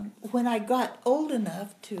when I got old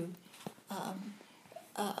enough to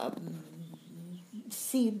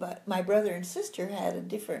see, but my brother and sister had a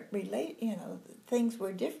different things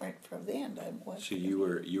were different from then. So you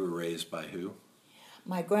were raised by who?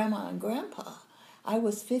 My grandma and grandpa. I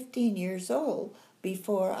was 15 years old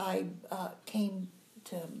before I came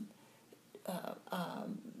to.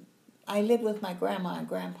 I lived with my grandma and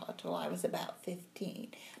grandpa till I was about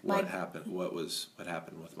 15. What happened? What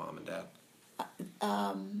happened with Mom and Dad?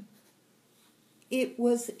 It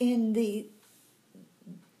was in the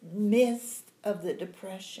midst of the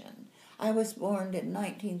Depression. I was born in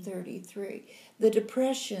 1933. The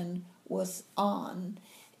Depression was on,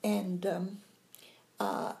 and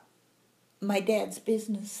my dad's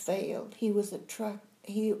business failed. He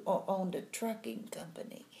owned a trucking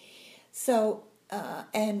company. So,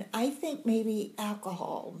 and I think maybe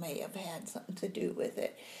alcohol may have had something to do with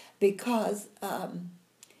it, because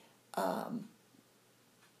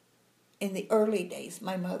in the early days,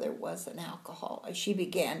 my mother was an alcoholic. She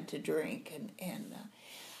began to drink,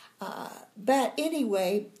 but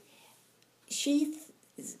anyway,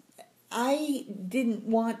 I didn't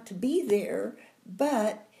want to be there,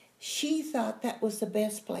 but she thought that was the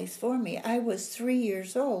best place for me. I was 3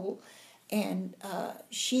 years old, and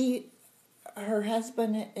her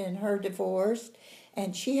husband and her divorced,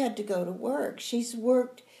 and she had to go to work. She's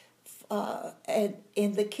worked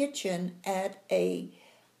in the kitchen at a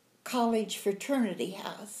college fraternity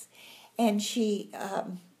house, and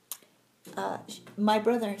my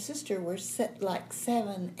brother and sister were like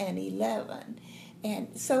 7 and 11, and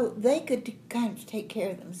so they could kind of take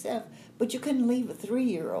care of themselves, but you couldn't leave a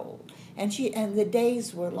 3-year-old, and the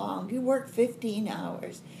days were long. You worked 15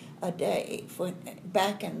 hours a day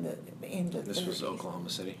back in the This 30s. was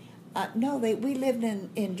Oklahoma City? No, we lived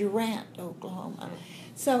in Durant, Oklahoma.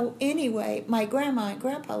 So anyway, my grandma and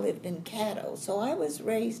grandpa lived in Caddo, so I was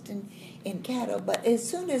raised in Caddo. But as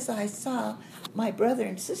soon as I saw my brother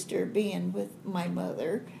and sister being with my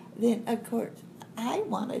mother, then of course I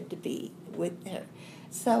wanted to be with her.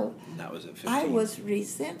 So that was at 15. I was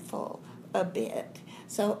resentful a bit.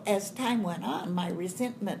 So as time went on, my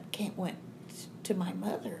resentment went to my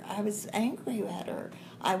mother. I was angry at her.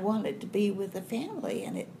 I wanted to be with the family,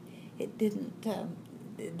 and it didn't.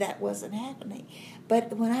 That wasn't happening.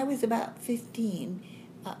 But when I was about 15,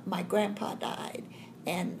 my grandpa died,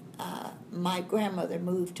 and my grandmother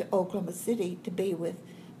moved to Oklahoma City to be with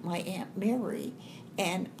my Aunt Mary,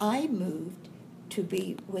 and I moved to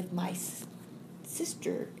be with my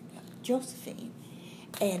sister Josephine,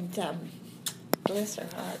 and bless her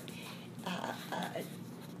heart,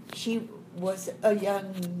 she was a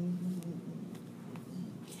young.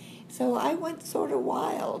 So I went sort of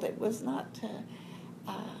wild. It was not.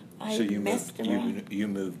 I so messed around. You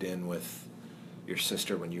moved in with your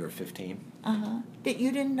sister when you were 15?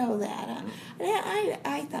 You didn't know that?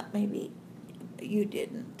 I thought maybe you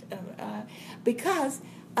didn't, because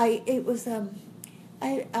I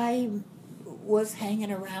was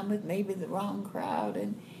hanging around with maybe the wrong crowd,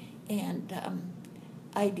 and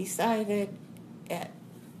I decided at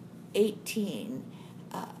 18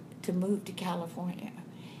 to move to California,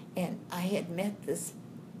 and I had met this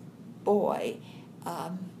boy.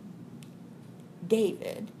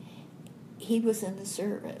 David, he was in the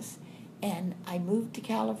service, and I moved to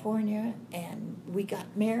California, and we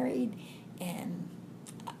got married, and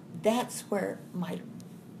that's where my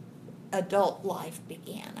adult life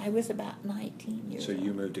began. I was about 19 years old. So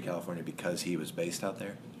you moved to California because he was based out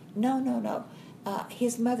there? No.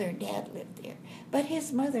 His mother and dad lived there, but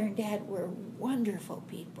his mother and dad were wonderful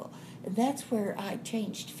people, and that's where I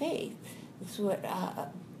changed faith. That's what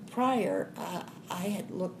prior I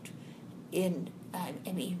had looked in.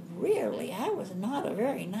 I mean, really, I was not a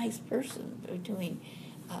very nice person between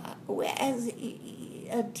as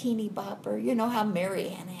a teeny bopper. You know how Mary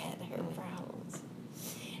Ann had her problems,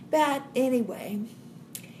 but anyway.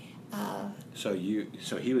 So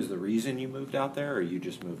he was the reason you moved out there, or you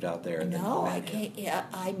just moved out there? And No,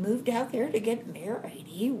 I moved out there to get married.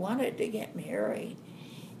 He wanted to get married,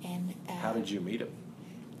 and how did you meet him?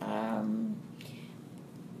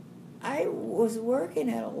 I was working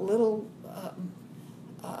at a little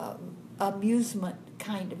amusement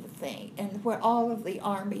kind of a thing, and where all of the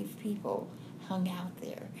Army people hung out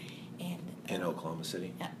there, and in Oklahoma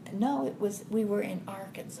City? No, we were in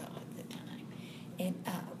Arkansas at the time, and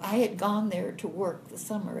I had gone there to work the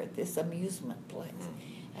summer at this amusement place.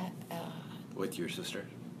 With your sister?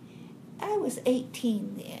 I was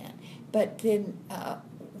 18 then, but then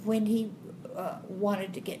when he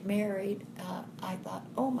wanted to get married, I thought,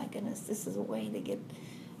 oh my goodness, this is a way to get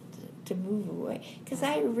to move away, because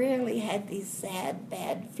I really had these sad,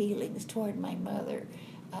 bad feelings toward my mother.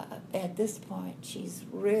 at this point, she's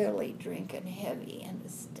really drinking heavy, and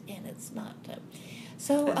it's not.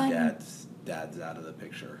 So And I'm dad's out of the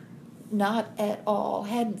picture. not at all.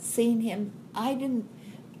 Hadn't seen him. I don't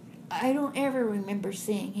ever remember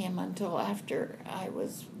seeing him until after I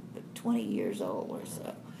was 20 years old or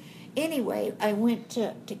so. Anyway, I went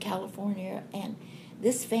to California, and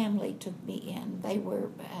this family took me in. They were,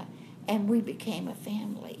 and we became a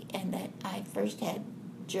family. And that I first had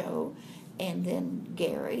Joe, and then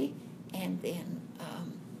Gary, and then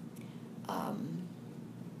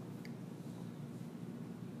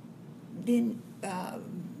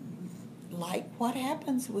like what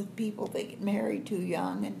happens with people that get married too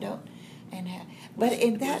young and don't and have. But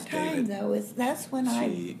in that time, though, that's when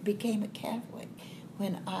I became a Catholic.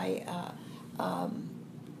 When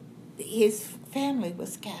his family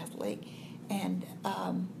was Catholic, and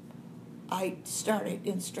I started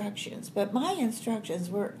instructions. But my instructions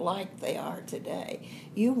weren't like they are today.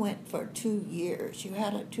 You went for 2 years. You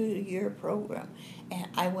had a 2-year program, and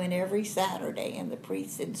I went every Saturday, and the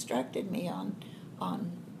priest instructed me on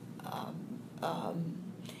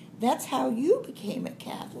that's how you became a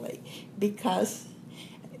Catholic, because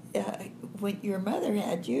when your mother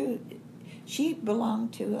had you, she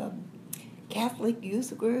belonged to a Catholic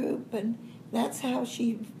youth group, and that's how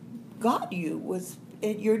she got you, was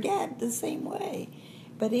your dad the same way.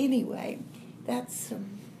 But anyway, that's...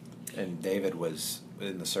 And David was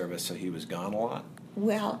in the service, so he was gone a lot?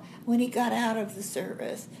 Well, when he got out of the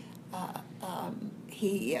service,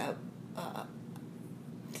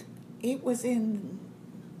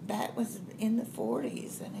 that was in the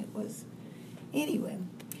 40s, and it was, anyway,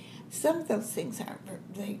 some of those things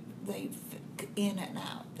they in and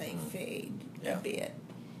out, they fade a bit.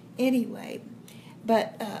 Anyway,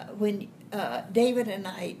 but when David and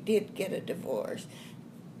I did get a divorce,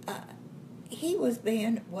 he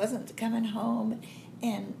wasn't coming home,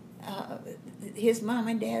 and his mom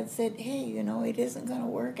and dad said, hey, it isn't going to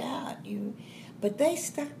work out. But they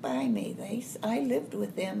stuck by me. I lived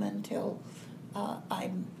with them until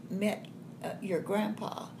I met your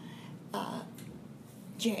grandpa,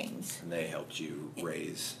 James. And they helped you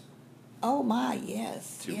raise... Oh, my,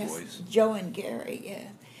 yes. Two boys. Joe and Gary,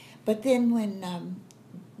 yes. But then when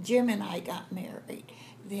Jim and I got married,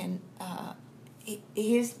 then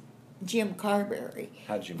Jim Carberry.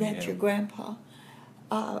 How'd you meet That's him? your grandpa.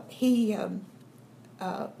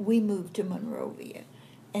 We moved to Monrovia.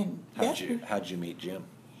 And how'd you meet Jim?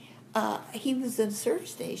 He was in a surf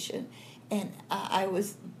station, and I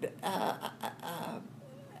was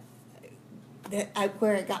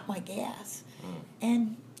where I got my gas.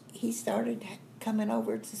 And he started coming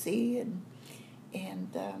over to see, and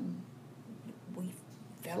we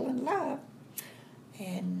fell in love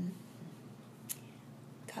and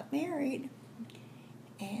got married.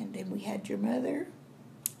 And then we had your mother,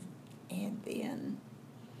 and then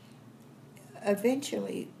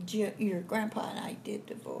eventually your grandpa and I did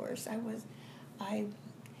divorce.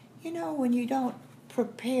 When you don't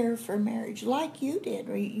prepare for marriage like you did,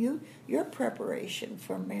 or your preparation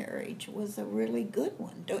for marriage was a really good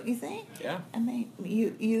one, don't you think? Yeah. I mean,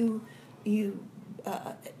 you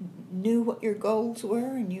knew what your goals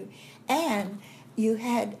were, and you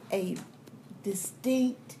had a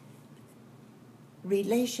distinct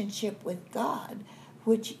relationship with God,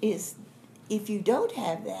 which is, if you don't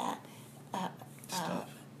have that,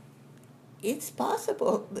 it's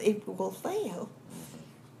possible it will fail.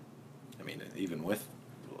 I mean, even with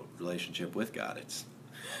relationship with God,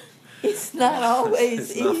 it's not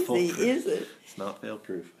always it's not easy, is it? It's not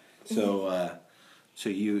fail-proof. So, so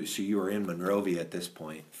you were in Monrovia at this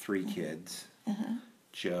point. 3 kids: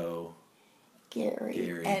 Joe,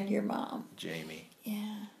 Gary, and your mom, Jamie.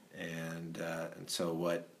 Yeah. And so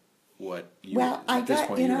what you? Well, at this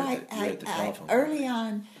point, you're at the telephone company. Early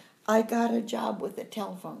on, I got a job with the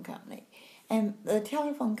telephone company, and the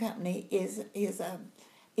telephone company is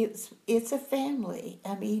a family.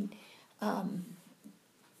 I mean,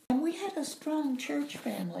 and we had a strong church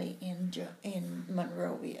family in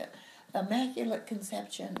Monrovia. Immaculate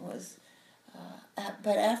Conception was,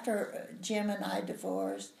 but after Jim and I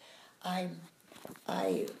divorced,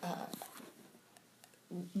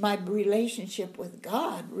 my relationship with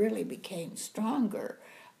God really became stronger.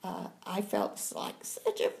 I felt like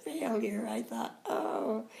such a failure. I thought,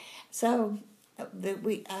 so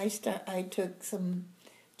I took some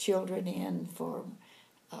children in for,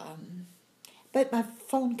 but my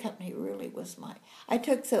phone company really was I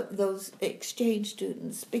took those exchange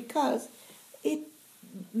students because it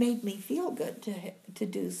made me feel good to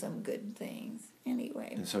do some good things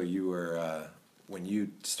anyway. And so you were, when you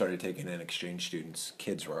started taking in exchange students,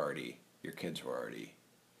 your kids were already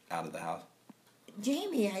out of the house?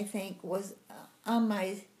 Jamie, I think, was on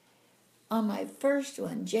my first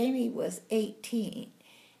one. Jamie was 18,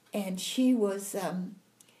 and she was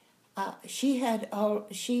she had all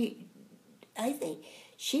she. I think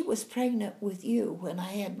she was pregnant with you when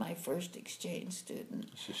I had my first exchange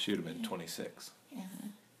student. So she would have been 26. Yeah.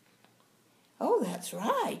 Oh, that's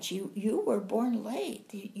right. You were born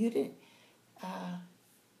late. You didn't.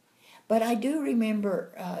 But I do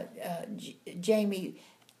remember Jamie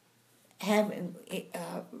having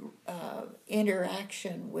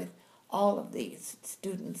interaction with all of these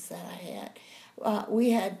students that I had.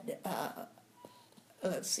 We had,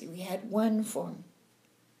 let's see, we had one from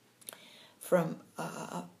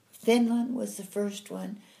Finland was the first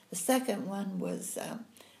one. The second one was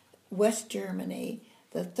West Germany.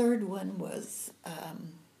 The third one was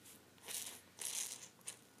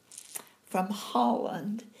from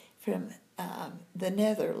Holland, from the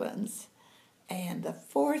Netherlands. And the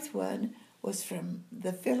fourth one was from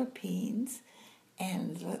the Philippines.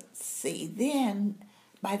 And let's see, then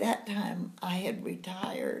by that time I had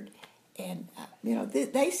retired. And,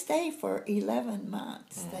 they stay for 11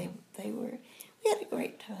 months. We had a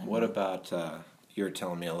great time. What about, you were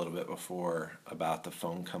telling me a little bit before about the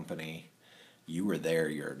phone company. You were there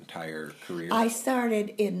your entire career? I started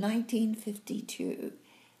in 1952.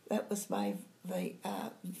 That was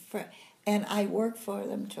and I worked for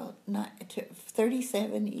them till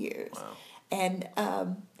 37 years. Wow. And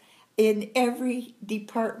in every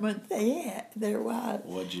department there was.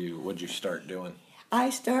 What'd you start doing? I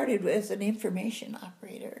started as an information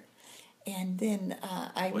operator, and then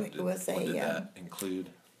What did that include?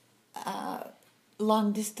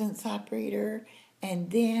 Long distance operator, and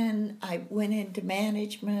then I went into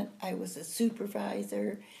management. I was a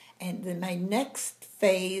supervisor, and then my next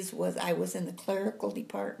phase was I was in the clerical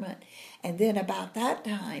department, and then about that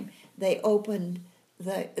time they opened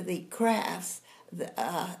the crafts,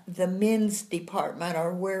 the men's department,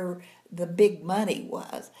 or where the big money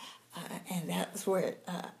was, and that's where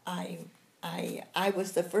I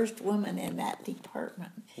was the first woman in that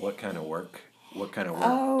department. What kind of work?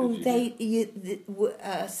 Oh, did you do?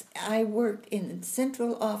 I worked in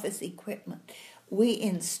central office equipment. We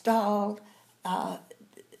installed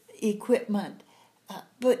equipment,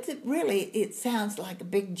 but really it sounds like a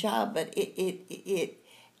big job. But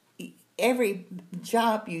every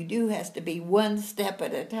job you do has to be one step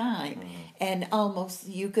at a time, and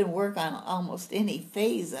you can work on almost any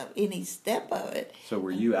phase of any step of it. So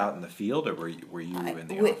were you out in the field, or were you in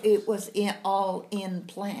the office? It was all in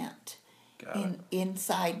plant. Got it.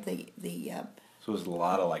 Inside the So it was a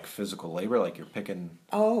lot of like physical labor, like you're picking.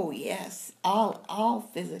 Oh yes, all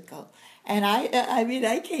physical, and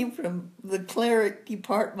I came from the cleric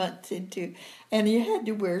department and you had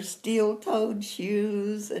to wear steel-toed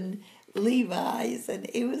shoes and Levi's, and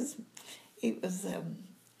it was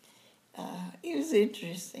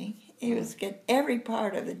interesting. It was good. Every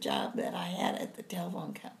part of the job that I had at the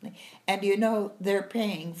telephone company, and they're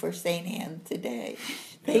paying for St. Anne today.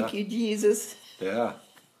 Thank you, Jesus. Yeah.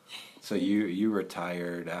 So you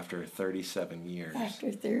retired after 37 years.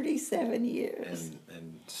 After 37 years.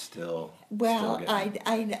 And still. Well, still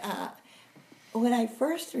getting... when I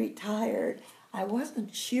first retired, I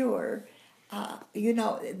wasn't sure.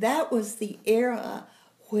 That was the era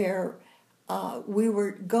where we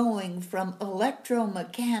were going from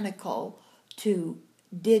electromechanical to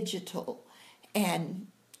digital, and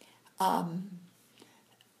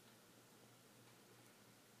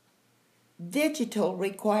digital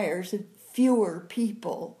requires fewer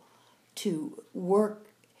people to work,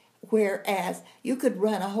 whereas you could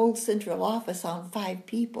run a whole central office on 5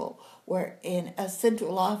 people, where in a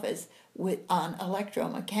central office on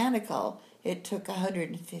electromechanical it took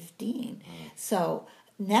 115. So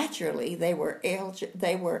naturally they were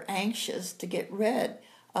anxious to get rid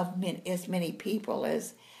of as many people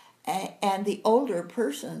as, and the older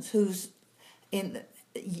persons whose in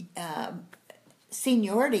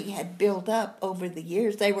seniority had built up over the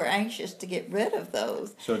years, they were anxious to get rid of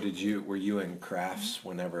those. So were you in crafts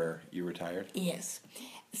whenever you retired? Yes.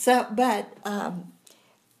 So, but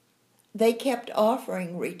they kept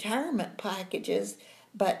offering retirement packages,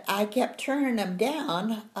 but I kept turning them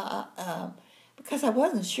down because I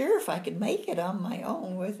wasn't sure if I could make it on my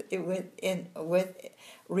own with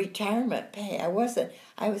retirement pay. I was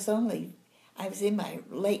in my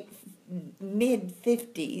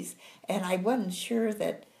mid-50s, and I wasn't sure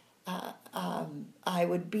that I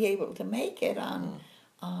would be able to make it on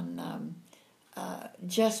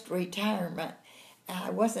just retirement. I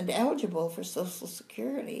wasn't eligible for Social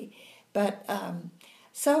Security, but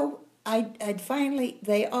so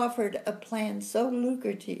they offered a plan so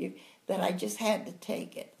lucrative that I just had to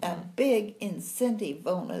take it. A big incentive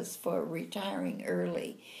bonus for retiring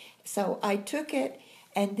early. So I took it,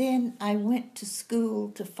 and then I went to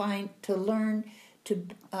school to learn to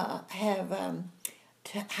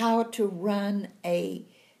how to run a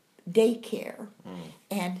daycare,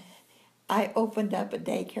 and I opened up a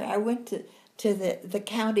daycare. I went to the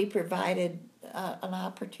county provided an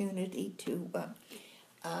opportunity to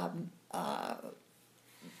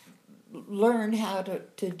learn how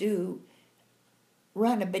to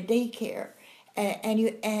run a daycare,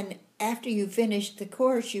 and after you finished the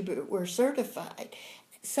course, you were certified.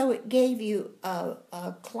 So it gave you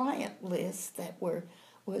a client list that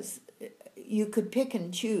was you could pick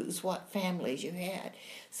and choose what families you had.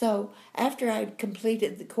 So after I'd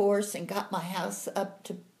completed the course and got my house up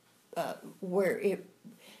to where it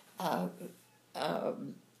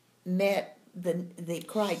met the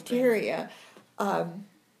criteria,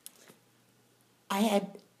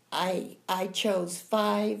 I chose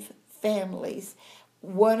 5 families,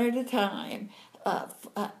 one at a time,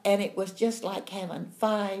 and it was just like having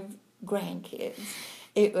 5 grandkids.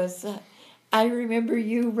 It was. I remember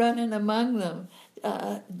you running among them,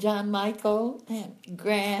 John Michael and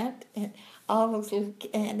Grant and all those little,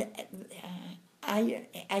 and I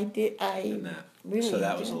And that, really so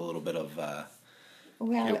that was a enjoyed. little bit of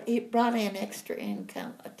Well, it brought in extra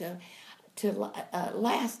income to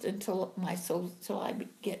last until till I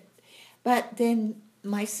get. But then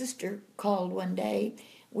my sister called one day.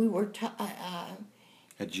 We were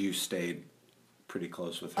had you stayed pretty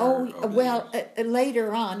close with her? oh over the well years?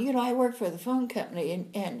 later on, I worked for the phone company,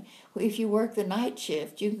 and if you work the night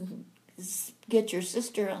shift, you can get your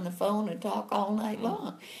sister on the phone and talk all night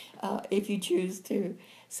long, if you choose to.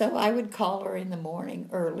 So I would call her in the morning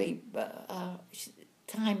early.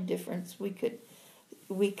 Time difference, we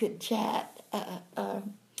could chat.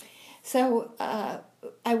 So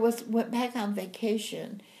I went back on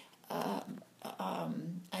vacation.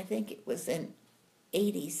 I think it was in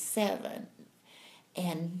 '87,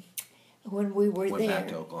 and when we were Went there, back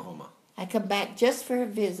to Oklahoma. I come back just for a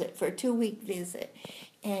visit, for a 2-week visit,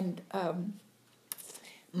 and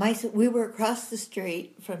we were across the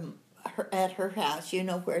street from at her house. You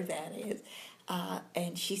know where that is,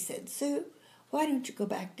 and she said, "Sue, why don't you go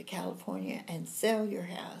back to California and sell your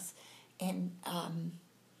house and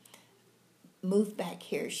move back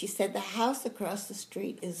here?" She said, "The house across the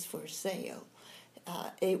street is for sale."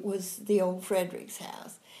 It was the old Fredericks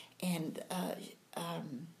house, and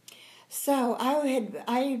so I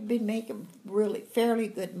had been making really fairly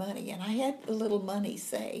good money, and I had a little money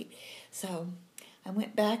saved. So I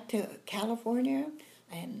went back to California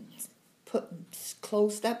and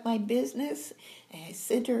closed up my business. And I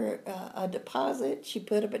sent her a deposit. She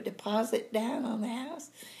put up a deposit down on the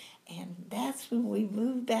house, and that's when we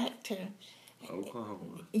moved back to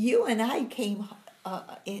Oklahoma. You and I came.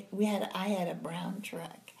 I had a brown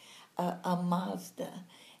truck, a Mazda,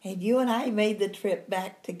 and you and I made the trip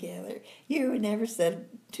back together. You never said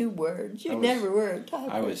 2 words. You never were a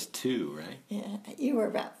talker. I was 2, right? Yeah, you were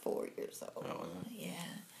about 4 years old. Oh, was I?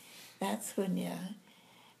 Yeah, that's when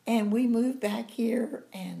and we moved back here,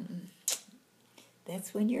 and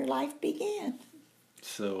that's when your life began.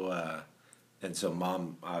 So, and so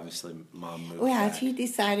mom moved Well, back. she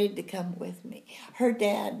decided to come with me. Her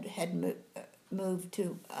dad had moved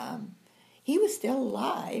to, he was still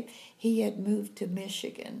alive. He had moved to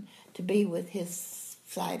Michigan to be with his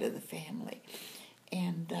side of the family.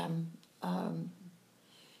 And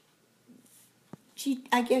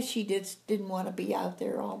I guess she didn't want to be out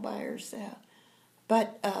there all by herself.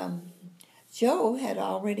 But Joe had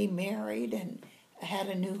already married and had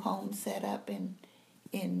a new home set up in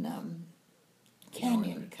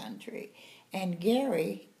Canyon Country, and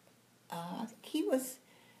Gary, he was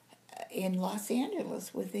in Los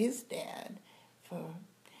Angeles with his dad.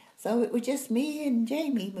 So it was just me and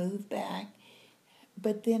Jamie moved back,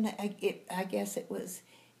 but then I guess it was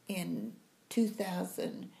in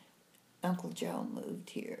 2000 Uncle Joe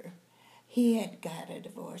moved here. He had got a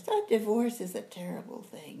divorce. A divorce is a terrible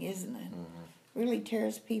thing, isn't it? Mm-hmm. Really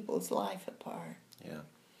tears people's life apart. Yeah.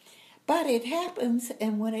 But it happens,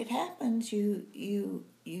 and when it happens, you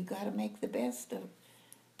got to make the best of.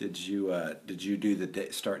 Did you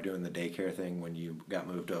start doing the daycare thing when you got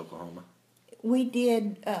moved to Oklahoma? We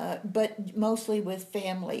did, but mostly with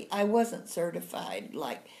family. I wasn't certified.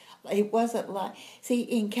 It wasn't like. See,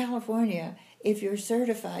 in California, if you're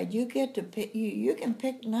certified, you get to pick. You can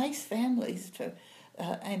pick nice families to,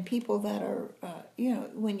 and people that are,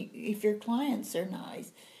 if your clients are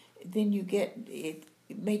nice, then you get it.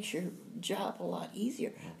 It makes your job a lot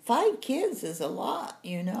easier. 5 kids is a lot,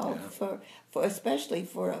 Yeah. for especially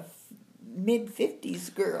for a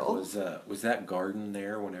mid-50s girl. Was that garden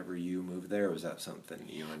there whenever you moved there, or was that something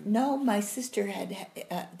you and... No, my sister had,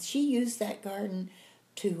 she used that garden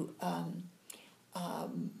to,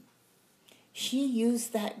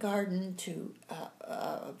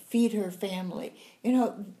 feed her family. You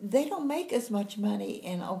know, they don't make as much money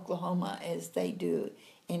in Oklahoma as they do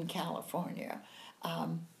in California.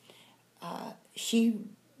 She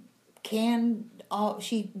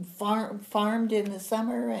farmed in the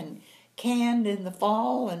summer and canned in the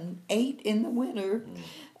fall and ate in the winter.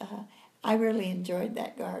 I really enjoyed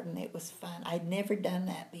that garden. It was fun. I'd never done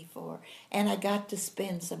that before. And I got to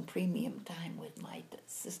spend some premium time with my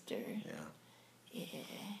sister. Yeah.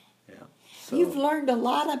 Yeah. So, You've learned a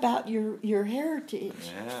lot about your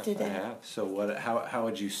heritage today. I have. So how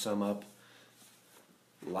would you sum up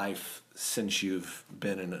life since you've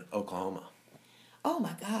been in Oklahoma? Oh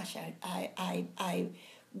my gosh, I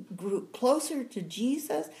grew closer to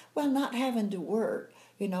Jesus. Well, not having to work,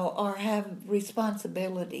 you know, or have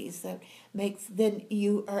responsibilities that makes, then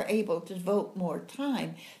you are able to devote more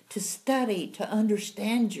time to study, to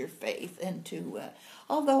understand your faith, and to,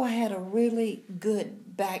 although I had a really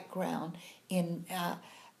good background in,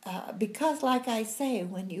 because like I say,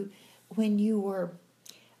 when you were,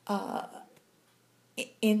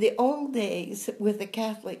 in the old days with the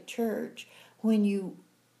Catholic Church, when you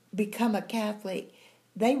become a Catholic,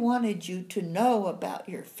 they wanted you to know about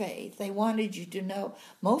your faith. They wanted you to know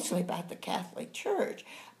mostly about the Catholic Church,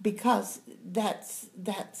 because that's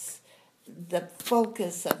the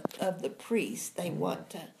focus of the priest. They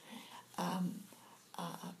want to,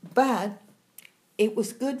 but it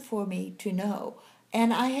was good for me to know.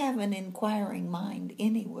 And I have an inquiring mind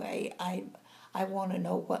anyway. I want to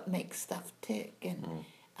know what makes stuff tick, and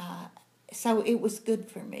so it was good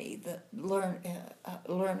for me,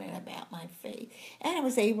 learning about my faith. And I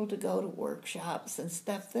was able to go to workshops and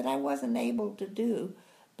stuff that I wasn't able to do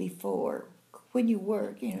before. When you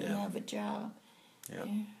work, you have a job. Yeah.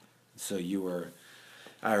 So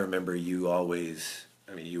I remember you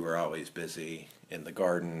were always busy in the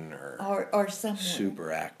garden Or somewhere.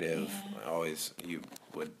 super active. Yeah.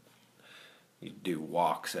 You'd do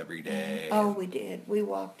walks every day. Oh, we did. We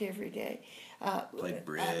walked every day. Played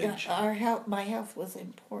bridge. My health was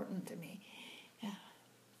important to me.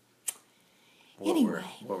 What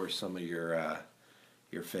were some of your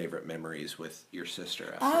favorite memories with your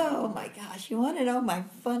sister? Oh my gosh! You want to know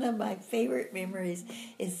one of my favorite memories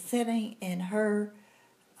is sitting in her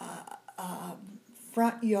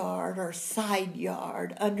front yard or side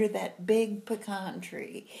yard under that big pecan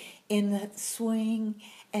tree in the swing,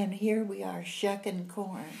 and here we are shucking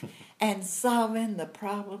corn and solving the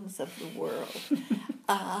problems of the world.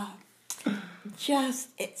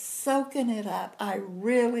 It's soaking it up. I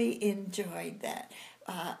really enjoyed that.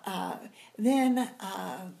 Then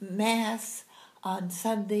Mass on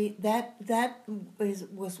Sunday, that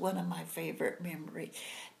was one of my favorite memories.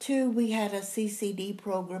 Too, we had a CCD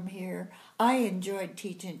program here. I enjoyed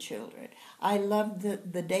teaching children. I loved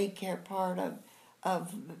the daycare part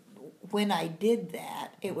of when I did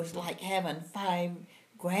that. It was like having 5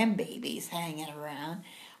 grandbabies hanging around.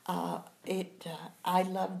 I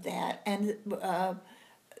loved that, and a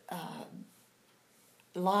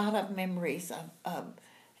lot of memories of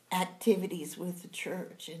activities with the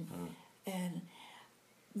church,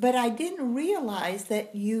 but I didn't realize that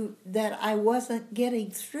I wasn't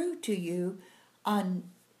getting through to you on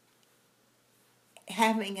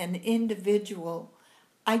having an individual.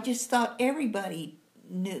 I just thought everybody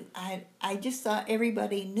knew. I just thought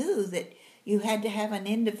everybody knew that you had to have an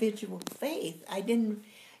individual faith.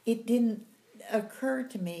 It didn't occur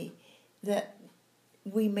to me that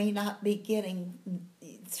we may not be getting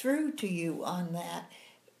through to you on that.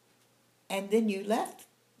 And then you left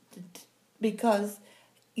because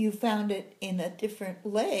you found it in a different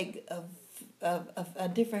leg of a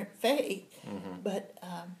different faith. Mm-hmm. But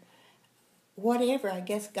whatever, I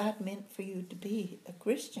guess God meant for you to be a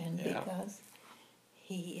Christian, because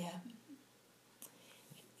He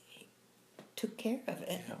took care of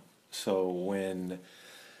it. Yeah. So when,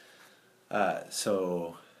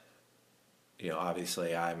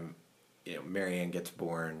 obviously Marianne gets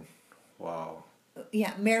born while...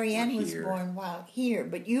 Yeah, Marianne was born while here,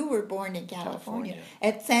 but you were born in California.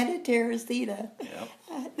 At Santa Teresita. Yep.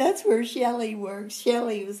 That's where Shelley works.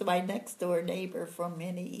 Shelley was my next door neighbor for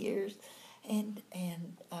many years, and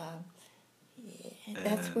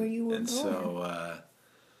that's where you were born.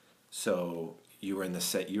 So you were in the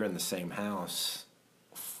same house,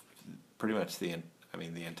 pretty much the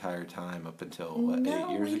entire time up until 8 years ago.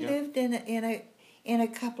 No, we lived in a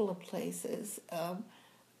couple of places.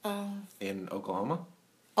 In Oklahoma?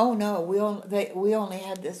 Oh no, we only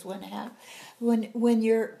had this one house. When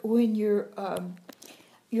your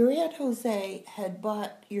Aunt Jose had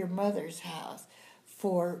bought your mother's house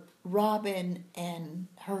for Robin and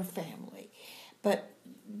her family, but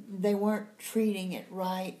they weren't treating it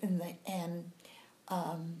right,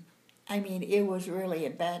 I mean, it was really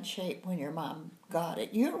in bad shape when your mom got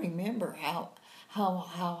it. You remember how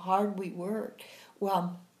hard we worked.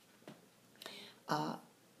 Well,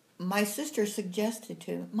 my sister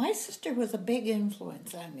my sister was a big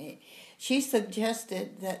influence on me. She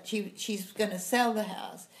suggested that she's going to sell the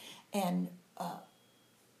house, and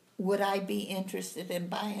would I be interested in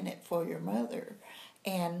buying it for your mother?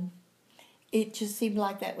 And it just seemed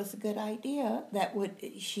like that was a good idea. That would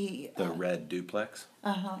she The red duplex.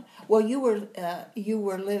 uh-huh. Well, you were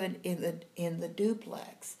living in the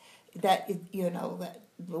duplex that that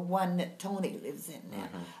the one that Tony lives in now,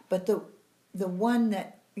 but the one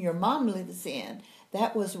that your mom lives in,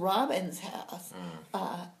 that was Robin's house,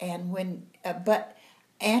 and but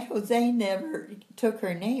Aunt Jose never took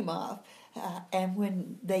her name off, and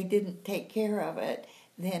when they didn't take care of it,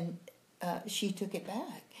 then she took it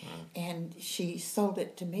back, and she sold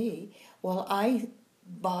it to me. Well, I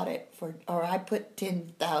bought it I put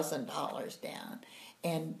 $10,000 down,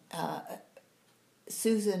 and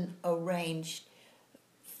Susan arranged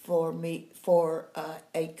for me for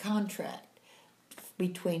a contract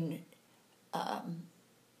between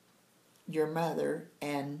your mother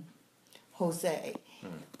and Jose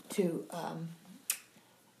to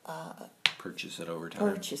Purchase it over time.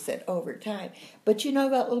 purchase it over time. But you know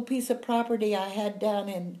that little piece of property I had down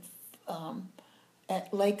in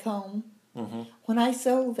at Lake Home? When I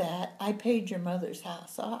sold that, I paid your mother's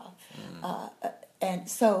house off. And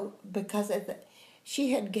so, because of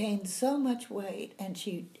she had gained so much weight and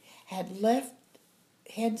she had left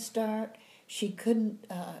Head Start, she couldn't,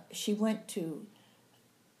 she went to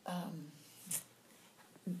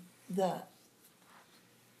the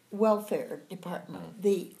welfare department,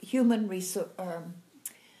 the human resource,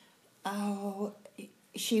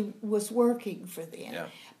 she was working for them, Yeah.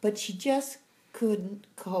 but she just couldn't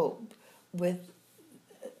cope with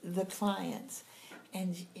the clients,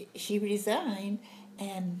 and she resigned,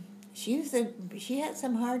 and she had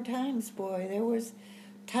some hard times, boy. There was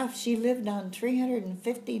tough. She lived on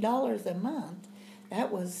 $350 a month.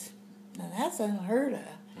 That's unheard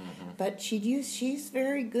of. But she's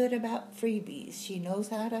very good about freebies. She knows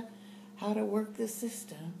how to work the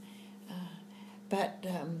system. But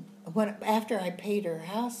after I paid her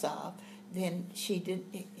house off, then she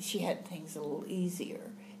had things a little easier.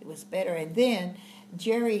 It was better. And then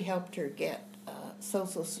Jerry helped her get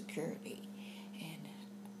Social Security, and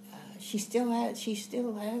she still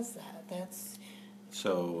has that. That's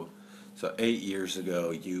So 8 years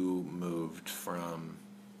ago, you moved from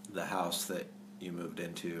the house that you moved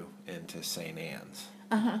into St. Anne's.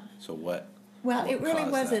 So what? Well, what it really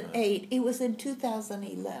caused wasn't that move? 8. It was in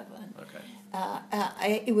 2011.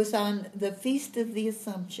 Okay. It was on the Feast of the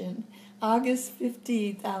Assumption, August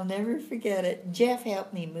 15th. I'll never forget it. Jeff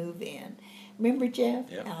helped me move in. Remember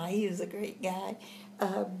Jeff? Yep. He was a great guy.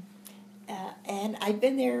 And I've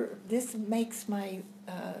been there. This makes my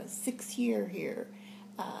 6th year here.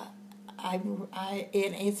 And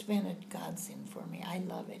it's been a godsend for me. I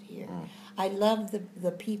love it here. I love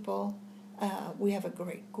the people. We have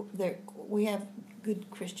we have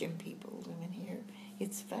good Christian people living here.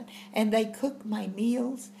 It's fun, and they cook my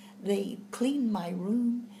meals. They clean my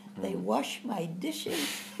room. They wash my dishes.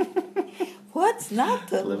 What's not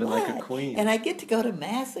to Living like a like? queen. And I get to go to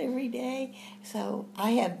mass every day. So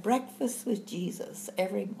I have breakfast with Jesus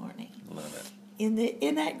every morning. Love it.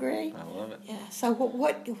 Isn't that great? I love it. Yeah. So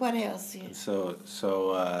what else?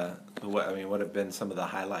 What have been some of the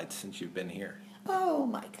highlights since you've been here? Oh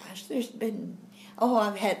my gosh,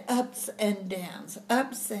 I've had ups and downs,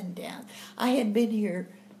 ups and downs. I had been here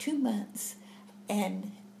 2 months,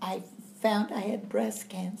 and I found I had breast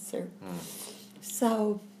cancer.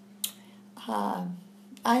 So I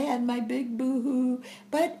had my big boo-hoo,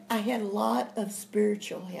 but I had a lot of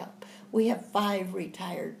spiritual help. We have 5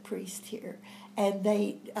 retired priests here, and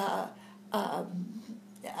they, I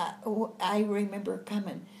remember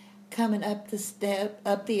coming up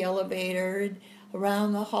the elevator, and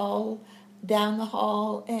around the hall, down the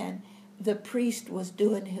hall, and the priest was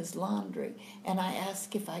doing his laundry, and I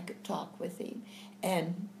asked if I could talk with him,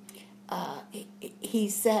 and he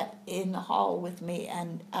sat in the hall with me,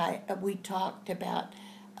 and we talked about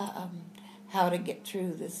how to get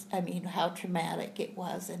through this. I mean, how traumatic it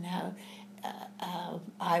was, and how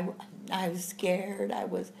I was scared.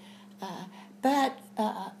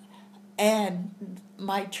 And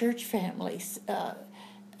my church family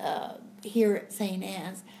here at St.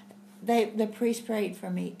 Anne's, the priest prayed for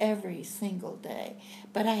me every single day.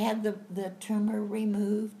 But I had the tumor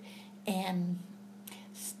removed, and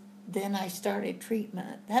then I started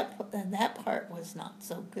treatment. That part was not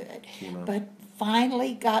so good. Chemo. But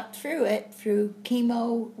finally got through it through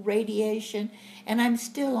chemo, radiation, and I'm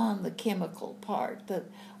still on the chemical part,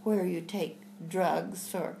 where you take drugs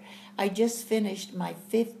for. I just finished my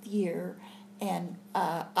 5th year, and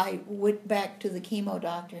I went back to the chemo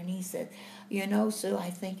doctor, and he said, Sue, I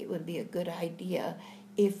think it would be a good idea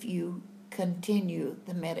if you continue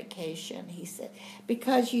the medication, he said,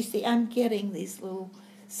 because you see, I'm getting these little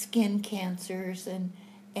skin cancers, and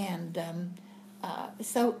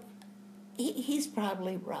so he's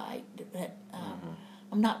probably right that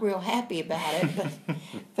I'm not real happy about it,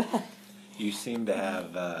 but You seem to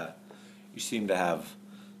have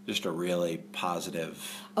just a really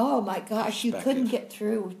positive. oh my gosh, you couldn't perspective. get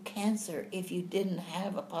through with cancer if you didn't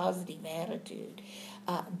have a positive attitude.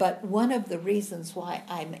 But one of the reasons why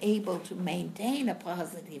I'm able to maintain a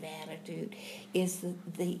positive attitude is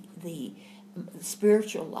the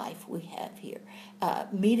spiritual life we have here.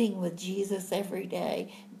 Meeting with Jesus every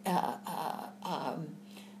day,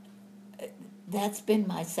 that's been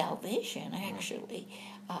my salvation, actually.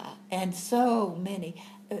 And so many.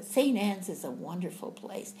 St. Anne's is a wonderful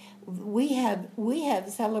place. We have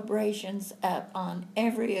celebrations on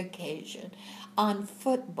every occasion, on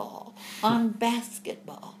football, on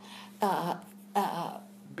basketball,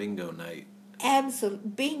 Bingo night.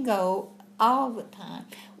 absolute bingo all the time.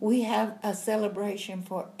 We have a celebration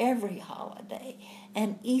for every holiday,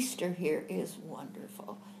 and Easter here is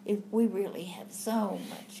wonderful. We really have so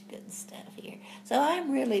much good stuff here. So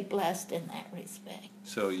I'm really blessed in that respect.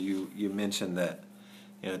 So you mentioned that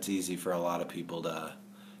it's easy for a lot of people that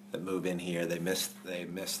move in here. They miss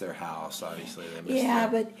their house. Obviously, they miss. Yeah,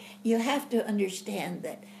 but you have to understand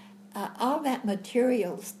that all that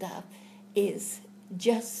material stuff is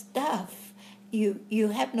just stuff. You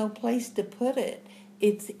have no place to put it.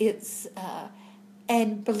 It's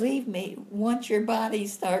and believe me, once your body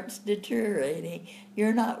starts deteriorating,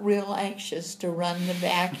 you're not real anxious to run the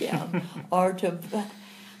vacuum or to.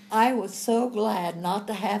 I was so glad not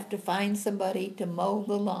to have to find somebody to mow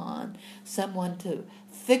the lawn, someone to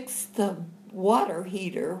fix the water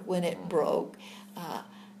heater when it broke.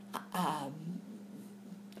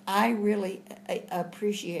 I really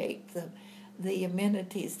appreciate the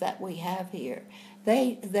amenities that we have here.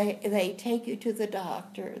 They take you to the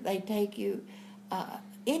doctor. They take you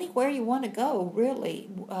anywhere you want to go, really,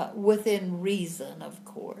 within reason, of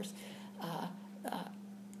course.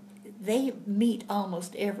 They meet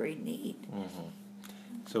almost every need. Mm-hmm.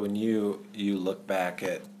 So when you look back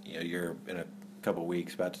at, you're in a couple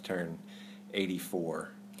weeks about to turn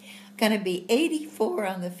 84. Going to be 84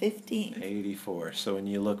 on the 15th. 84. So when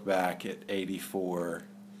you look back at 84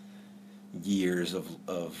 years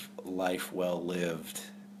of life well lived,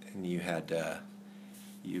 and you had to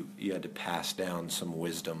pass down some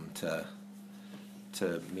wisdom to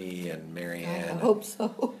me and Marianne. I hope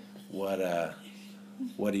so.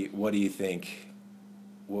 What do you think?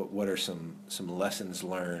 What are some lessons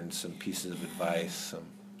learned? Some pieces of advice?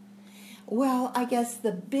 Well, I guess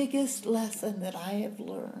the biggest lesson that I have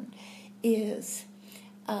learned is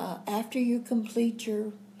after you complete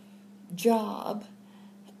your job,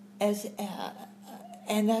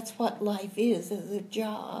 and that's what life is a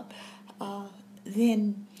job,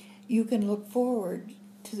 then you can look forward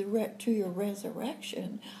to your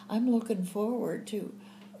resurrection. I'm looking forward to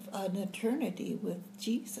an eternity with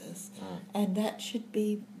Jesus, and that should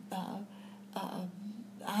be.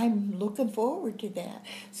 I'm looking forward to that.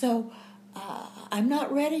 So I'm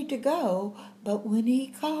not ready to go, but when He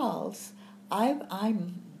calls, I'm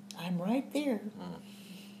right there.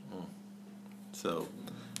 So,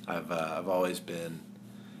 I've always been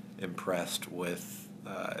impressed with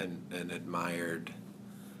and admired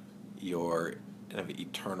your kind of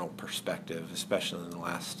eternal perspective, especially in the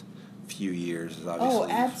last few years. Oh,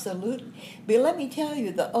 absolutely. But let me tell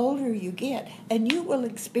you, the older you get, and you will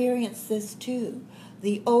experience this too,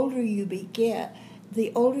 the older you get,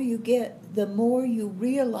 the more you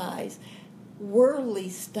realize worldly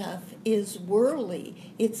stuff is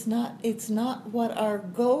worldly. It's not what our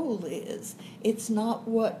goal is. It's not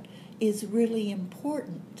what is really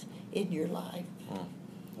important in your life.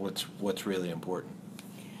 What's really important?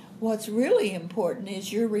 What's really important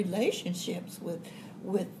is your relationships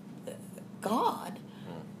with God,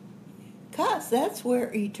 because that's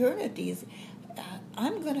where eternity is.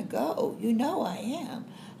 I'm going to go. I am.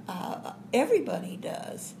 Everybody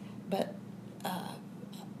does. But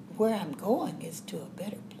where I'm going is to a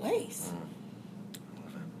better place.